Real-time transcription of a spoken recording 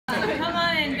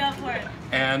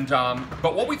And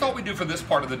but what we thought we'd do for this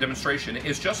part of the demonstration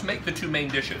is just make the two main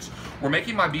dishes. We're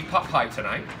making my beef pot pie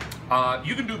tonight.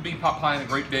 You can do beef pot pie in a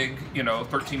great big,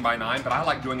 13 by 9, but I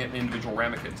like doing it in individual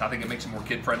ramekins. I think it makes it more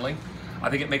kid friendly. I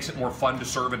think it makes it more fun to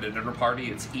serve at a dinner party.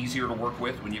 It's easier to work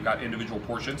with when you've got individual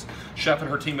portions. Chef and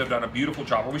her team have done a beautiful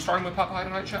job. Are we starting with pot pie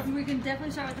tonight, Chef? We can definitely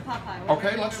start with the pot pie.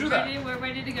 Okay, let's do that. We're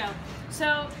ready to go.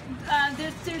 So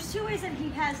there's two ways that he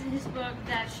has in his book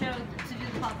that show to do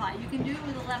the pot pie. You can do it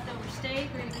with a leftover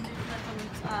steak, or you can do it with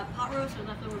leftover pot roast or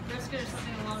leftover brisket or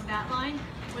something along that line,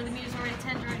 where the meat is already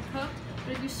tender and cooked.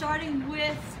 But if you're starting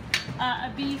with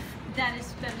a beef that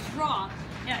is raw,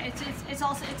 yeah, it's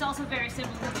also very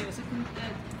simple to do. It's a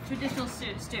traditional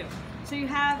stew. So you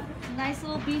have nice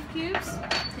little beef cubes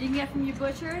that you can get from your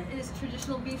butcher. It is a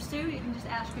traditional beef stew. You can just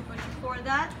ask your butcher for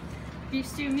that. Beef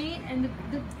stew meat, and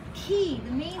the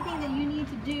main thing that you need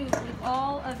to do with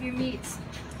all of your meats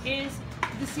is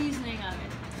the seasoning of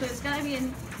it. So it's got to be a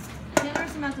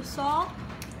generous amount of salt,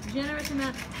 generous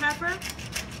amount of pepper,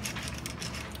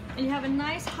 and you have a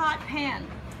nice hot pan.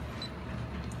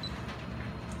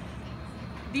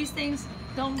 These things,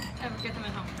 don't ever get them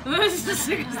at home.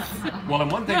 Well, and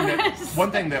one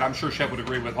thing that I'm sure Chef would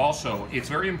agree with also, it's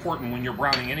very important when you're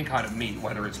browning any kind of meat,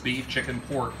 whether it's beef, chicken,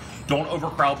 pork, don't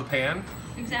overcrowd the pan.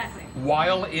 Exactly.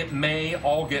 While it may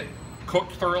all get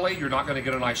cooked thoroughly, you're not going to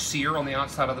get a nice sear on the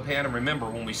outside of the pan. And remember,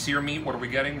 when we sear meat, what are we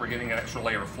getting? We're getting an extra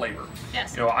layer of flavor.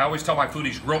 Yes. I always tell my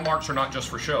foodies, grill marks are not just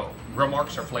for show. Grill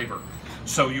marks are flavor.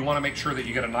 So you want to make sure that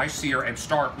you get a nice sear and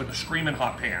start with a screaming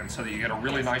hot pan so that you get a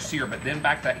really nice sear, but then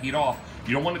back that heat off.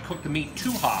 You don't want to cook the meat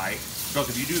too high, because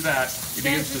if you do that, it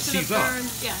begins to seize up.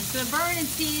 Yeah, it's going to burn and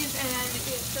seize, and then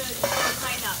it's going to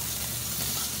tighten up.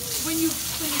 When you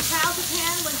crowd the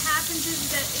pan, what happens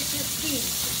is that it just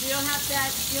steams. You don't have the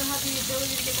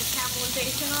ability to get the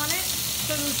caramelization on it.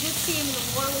 So it'll just steam, and the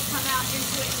water will come out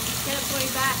into it, and instead of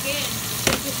going back in,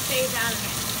 it just stays out of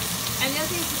it. And the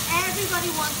other thing is, everybody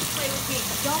wants to play with meat.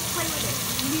 Don't play with it.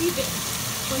 Leave it.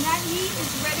 When that meat is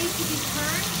ready to be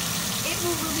turned, it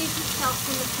will release itself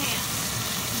from the pan.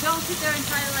 Don't sit there and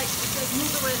try to move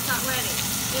it when it's not ready.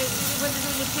 When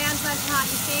the pan's nice and hot,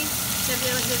 you see,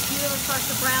 the fuel starts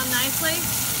to brown nicely.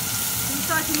 When you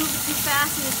start to move it too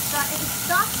fast and if it's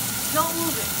stuck, don't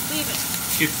move it. Leave it.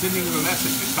 It's sending you a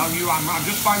message. It's telling you, I'm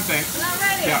just fine, thanks. We're not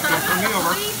ready. Yeah, turn me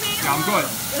over. Leave me alone. I'm good.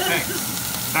 Thanks.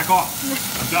 Back off.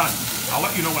 I'm done. I'll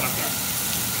let you know when I'm done.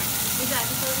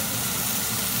 Exactly.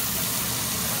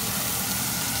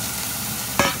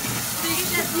 So you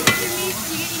get your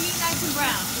meat nice and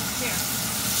brown. Here.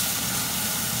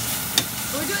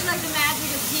 We're doing like the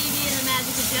magic of TV and the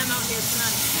magic of demo here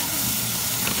tonight.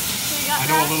 So you got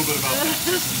I know a little bit about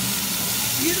that.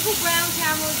 Beautiful brown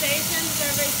caramelization. Does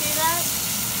everybody see that?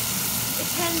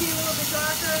 It can be a little bit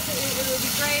darker. It will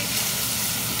be great.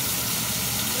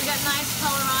 We got nice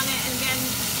color on it, and again,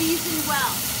 season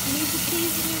well. You need to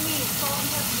season your meat, salt and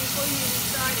pepper, before you even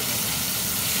start it.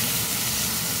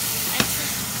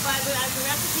 As the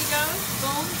recipe goes,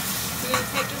 boom, we're going to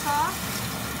take this off.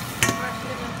 We're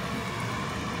actually going to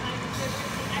get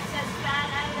the excess fat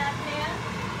out of that pan.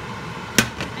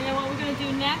 And then what we're going to do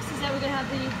next is that we're going to have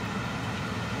the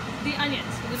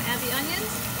onions. We're going to add the onions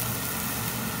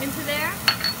into there.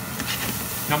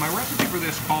 Now my recipe for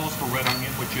this calls for red onion,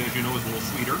 which as you know is a little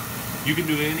sweeter. You can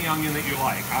do any onion that you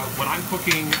like. When I'm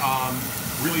cooking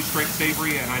really straight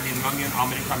savory and I need an onion,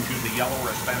 I'll many times use a yellow or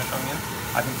a Spanish onion.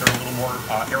 I think they're a little more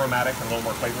aromatic and a little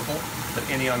more flavorful, but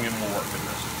any onion will work in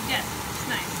this. Yes, it's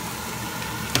nice.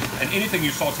 And anything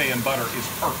you saute in butter is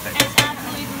perfect. It's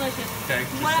absolutely delicious. Okay,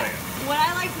 just saying. What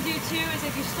I like to do too is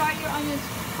if you start your onions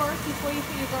first before you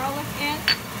put your garlic in,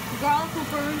 the garlic will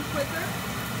burn quicker.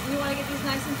 You want to get these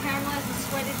nice and caramelized and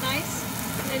sweated nice.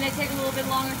 And they take a little bit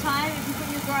longer time. If you put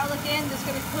your garlic in, it's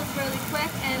going to cook really quick.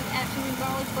 And actually when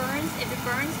garlic burns, if it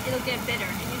burns, it'll get bitter.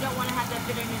 And you don't want to have that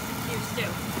bitterness in your stew.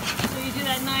 So you do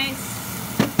that nice,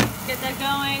 get that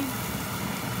going.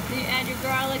 Then you add your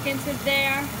garlic into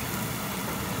there.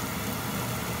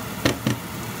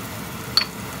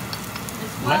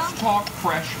 As well. Let's talk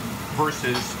fresh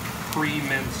versus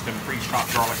pre-minced and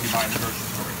pre-chopped garlic you buy in the grocery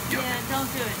store. Yeah, don't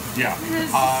do it. Yeah.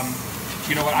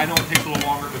 You know what? I know it takes a little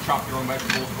longer to chop your own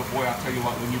vegetables, but boy, I'll tell you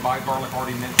what. When you buy garlic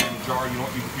already minced in a jar, you know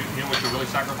what you're really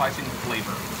sacrificing?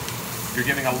 Flavor. You're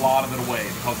giving a lot of it away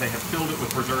because they have filled it with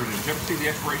preservatives. You ever see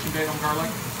the expiration date on garlic?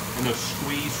 And those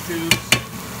squeeze tubes?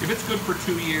 If it's good for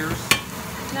 2 years,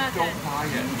 don't buy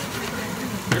it.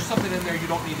 There's something in there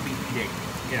you don't need to be eating.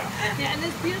 Yeah. Yeah, and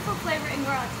there's beautiful flavor in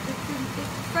garlic. The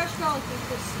fresh garlic,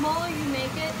 the smaller you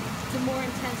make it, the more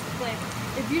intense the flavor.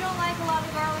 If you don't like a lot of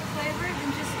garlic flavor,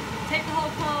 then just take the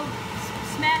whole clove,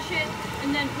 smash it,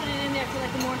 and then put it in there to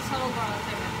like a more subtle garlic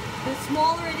flavor. The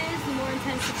smaller it is, the more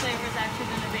intense the flavor is actually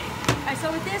going to be. Alright,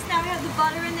 so with this, now we have the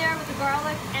butter in there with the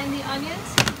garlic and the onions.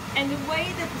 And the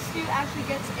way that the stew actually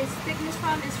gets its thickness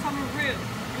from is from a roux.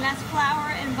 And that's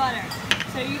flour and butter.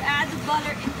 So you add the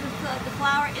butter into the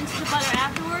flour into the butter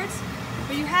afterwards.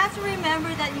 But you have to remember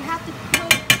that you have to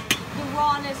put the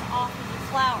rawness off of the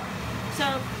flour. So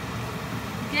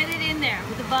get it in there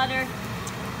with the butter.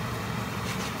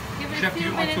 Give it Chef, a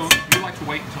few do minutes. you like to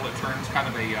wait until it turns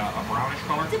kind of a brownish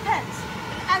color? It depends.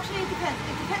 Actually, it depends.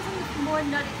 It depends on the more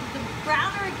nutty. The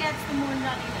browner it gets, the more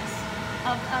nuttiness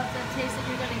of the taste that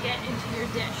you're going to get into your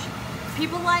dish.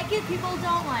 People like it, people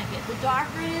don't like it. The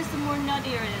darker it is, the more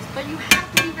nuttier it is. But you have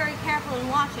to be very careful and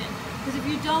watch it. Because if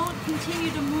you don't continue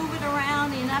to move it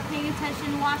around and you're not paying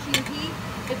attention and watching the heat,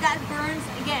 if that burns,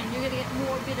 again, you're going to get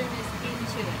more bitterness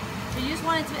into it. So you just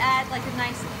want it to add like a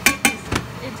nice thickness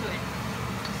into it.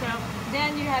 So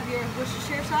then you have your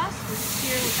Worcestershire sauce, which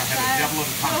is I had the devil of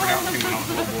the time pronouncing when I was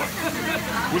a little boy.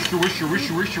 Worcestershire.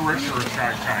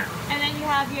 And then you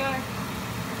have your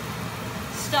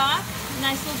stock,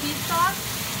 nice little beef stock.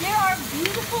 There are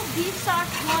beautiful beef stock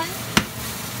ones.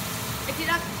 If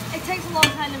you're not, it takes a long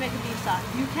time to make a beef stock.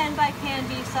 You can buy canned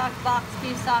beef stock, boxed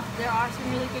beef stock. There are some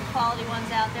really good quality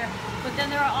ones out there. But then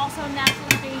there are also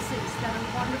natural bases that are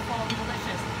wonderful and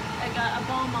delicious, like a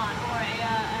Beaumont or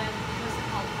what's it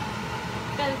called?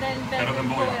 Better than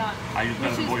bouillon. I use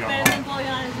better than bouillon. Better than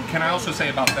bouillon. Can I also say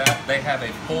about that, they have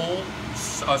a full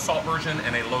salt version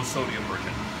and a low sodium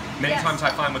version. Many times I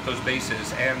find with those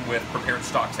bases and with prepared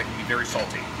stocks, they can be very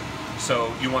salty.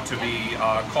 So you want to be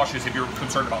cautious if you're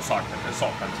concerned about salt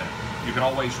content. You can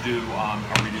always do a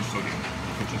reduced sodium,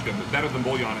 which is good. But better than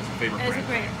bouillon is a favorite brand. It's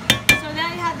great. So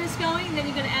now you have this going, then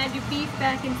you're going to add your beef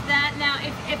back into that. Now,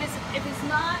 if it's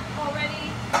not already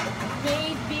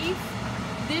made beef,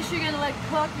 this you're going to let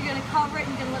cook. You're going to cover it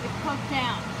and you're going to let it cook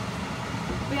down.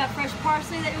 We have fresh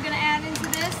parsley that we're going to add into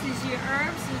this. These are your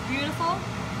herbs. It's beautiful.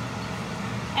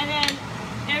 And then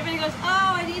everybody goes,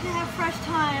 oh, I need to have fresh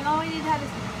thyme. Oh, I need to have this.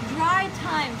 Dried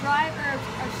thyme, dry herbs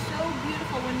are so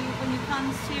beautiful when you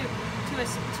come to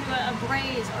a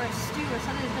braise or a stew or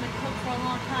something that's going to cook for a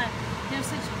long time. There's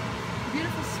such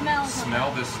beautiful smells.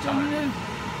 Smell this thyme.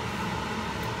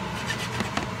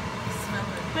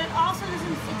 But it also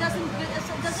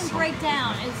doesn't break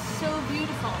down. It's so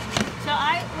beautiful. So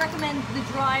I recommend the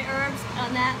dry herbs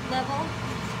on that level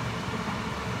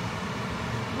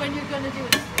when you're going to do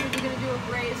a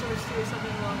braise or a stew or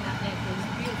something along that nature. It's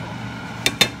beautiful.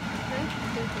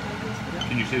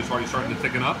 Can you see it's already starting to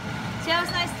thicken up? See how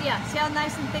it's nice? Yeah. See how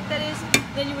nice and thick that is?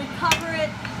 Then you would cover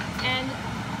it, and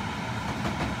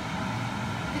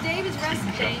the David's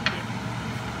recipe.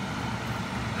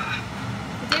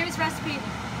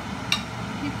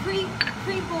 He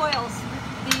pre-boils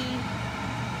the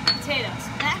potatoes.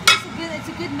 And actually, it's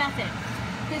a good method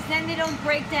because then they don't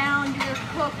break down. They're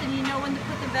cooked, and you know when to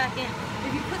put them back in.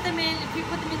 If you put them in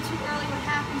too early, what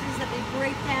happens is that they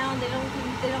break down. They don't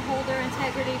hold their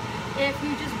integrity. If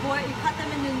you just you cut them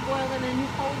and then boil them, and you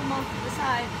hold them off to the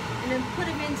side, and then put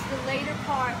them into the later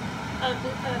part of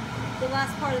the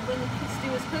last part of when the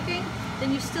stew is cooking,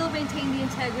 then you still maintain the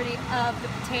integrity of the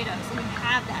potatoes, and you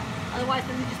have that. Otherwise,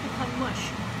 then they just become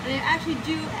mush. And they actually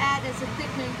do add as a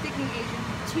thickening agent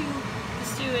to the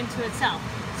stew into itself.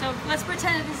 So let's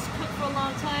pretend that this is cooked for a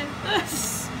long time.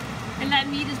 And that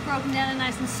meat is broken down and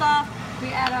nice and soft. We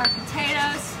add our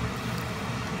potatoes.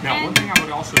 Now, one thing I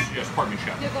would also suggest, pardon me,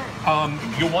 Chef. Yeah, go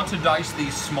ahead. You'll want to dice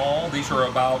these small. These are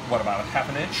about a half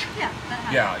an inch? Yeah,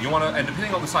 yeah, you want to, and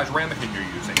depending on the size ramekin you're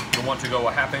using, you'll want to go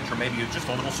a half inch or maybe just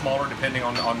a little smaller, depending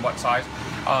on what size.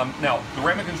 Now, the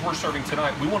ramekins we're serving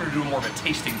tonight, we wanted to do more of a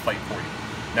tasting plate for you.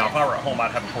 Now, if I were at home,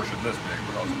 I'd have a portion this big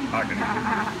because I can eat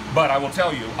it. But I will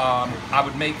tell you, I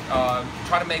would make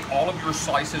try to make all of your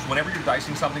slices whenever you're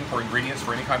dicing something for ingredients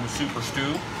for any kind of soup or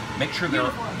stew. Make sure they're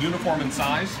uniform in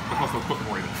size because they'll cook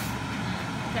more evenly.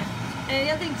 Okay. And the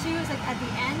other thing too is like at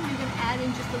the end you're going to add in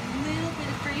just a little bit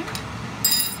of cream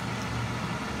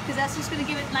because that's just going to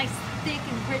give it nice thick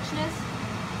and richness.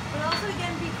 But also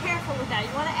again, be careful with that. You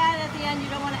want to add it at the end.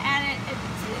 You don't want to add it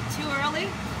too early,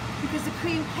 because the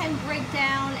cream can break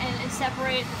down and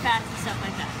separate the fats and stuff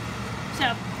like that.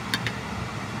 So,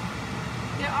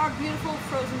 there are beautiful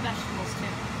frozen vegetables too.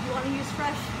 If you want to use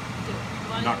fresh, do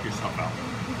it. Knock yourself out.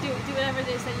 Do whatever it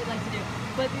is that you'd like to do.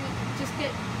 But you just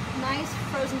get nice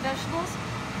frozen vegetables.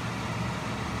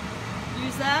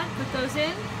 Use that, put those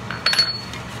in.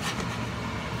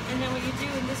 And then what you do,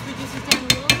 and this reduces down a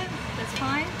little bit, that's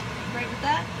fine. Right with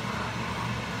that.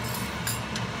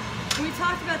 We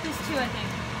talked about this too, I think.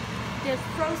 There's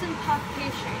frozen puff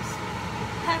pastries.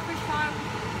 Pepperidge Farm,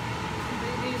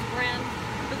 they use brand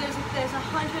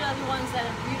other ones that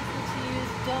are beautiful to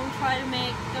use. Don't try to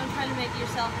make it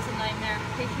yourself. It's a nightmare.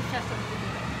 Pastry chefs don't do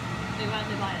it. They go out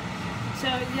and they buy it.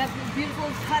 So you have this beautiful,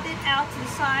 cut it out to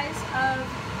the size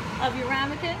of your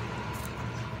ramekin.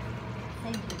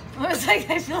 Thank you. I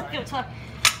feel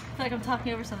like I'm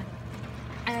talking over something.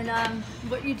 And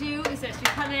what you do is this: you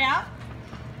cut it out.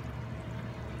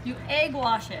 You egg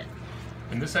wash it.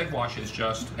 And this egg wash is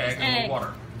just egg and a little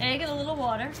water. Egg and a little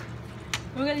water.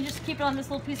 We're going to just keep it on this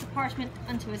little piece of parchment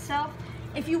unto itself.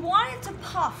 If you want it to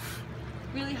puff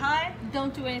really high,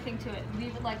 don't do anything to it.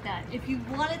 Leave it like that. If you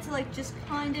want it to like just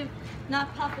kind of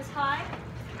not puff as high,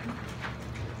 you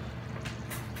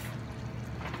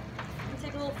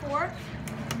take a little fork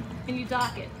and you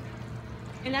dock it.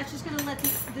 And that's just going to let the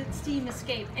steam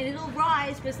escape. And it'll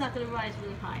rise, but it's not going to rise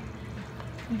really high.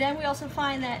 And then we also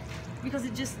find that because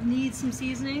it just needs some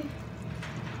seasoning,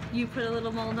 you put a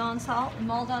little Maldon salt. And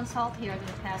Maldon salt here, I'm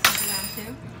going to pass this around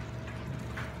too.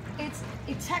 It's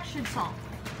a textured salt.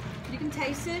 You can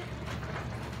taste it.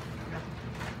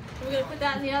 We're going to put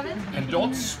that in the oven. And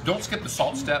don't skip the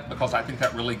salt step, because I think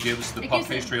that really gives the puff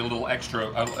pastry a little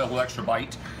extra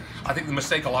bite. I think the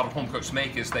mistake a lot of home cooks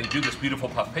make is they do this beautiful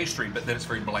puff pastry, but then it's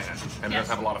very bland and doesn't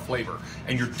have a lot of flavor.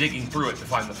 And you're digging through it to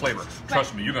find the flavor.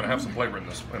 Trust me, you're going to have some flavor in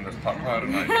this pot pie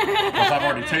tonight, because I've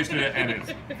already tasted it and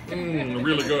it's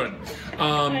really good.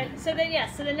 Right, so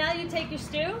then now you take your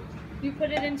stew, you put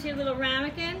it into your little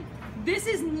ramekin. This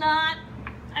is not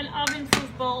an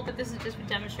oven-proof bowl, but this is just for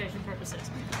demonstration purposes.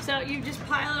 So you just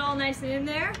pile it all nicely in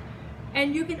there.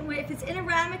 And you can, if it's in a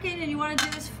ramekin and you want to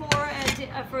do this for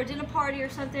a dinner party or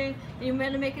something, and you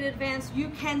want to make it advanced, you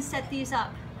can set these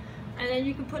up. And then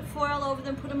you can put foil over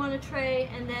them, put them on a tray,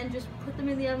 and then just put them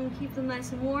in the oven, keep them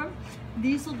nice and warm.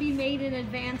 These will be made in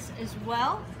advance as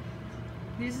well.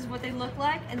 This is what they look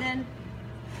like, and then,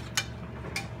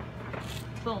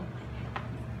 boom.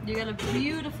 You got a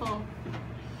beautiful...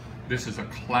 This is a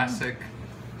classic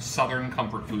Southern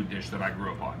comfort food dish that I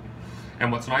grew up on. And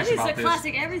what's nice about this, it's a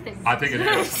classic everything. I think it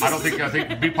is. I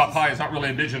think beef pot pie is not really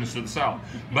indigenous to the South,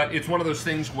 but it's one of those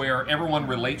things where everyone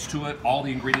relates to it. All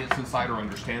the ingredients inside are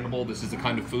understandable. This is the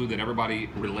kind of food that everybody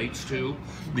relates to.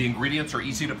 The ingredients are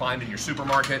easy to find in your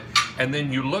supermarket, and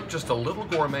then you look just a little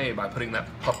gourmet by putting that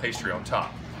puff pastry on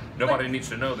top. Nobody needs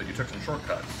to know that you took some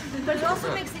shortcuts. But it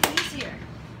also makes it easier.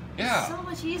 Yeah. It's so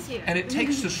much easier. And it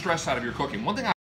takes the stress out of your cooking. One thing